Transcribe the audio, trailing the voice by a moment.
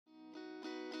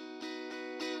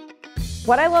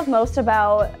What I love most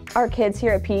about our kids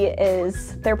here at P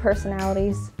is their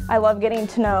personalities. I love getting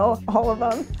to know all of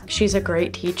them. She's a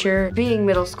great teacher. Being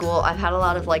middle school, I've had a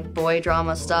lot of boy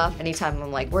drama stuff. Anytime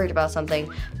I'm worried about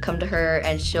something, come to her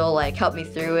and she'll help me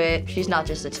through it. She's not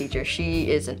just a teacher, she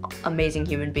is an amazing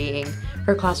human being.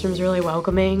 Her classroom's really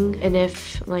welcoming, and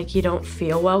if you don't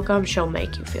feel welcome, she'll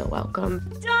make you feel welcome.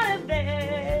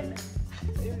 Jonathan!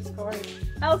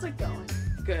 How's it going?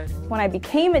 Good. When I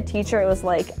became a teacher, it was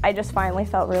I just finally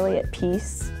felt really at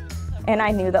peace. And I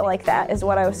knew that that is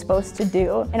what I was supposed to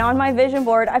do. And on my vision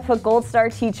board, I put Gold Star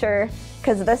Teacher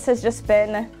because this has just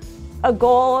been a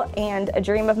goal and a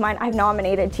dream of mine. I've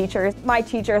nominated teachers. My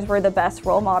teachers were the best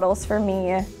role models for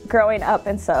me growing up,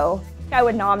 and so I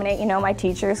would nominate, my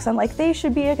teachers. So I'm they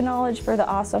should be acknowledged for the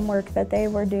awesome work that they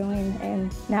were doing.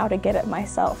 And now to get it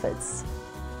myself, it's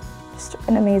just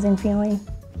an amazing feeling.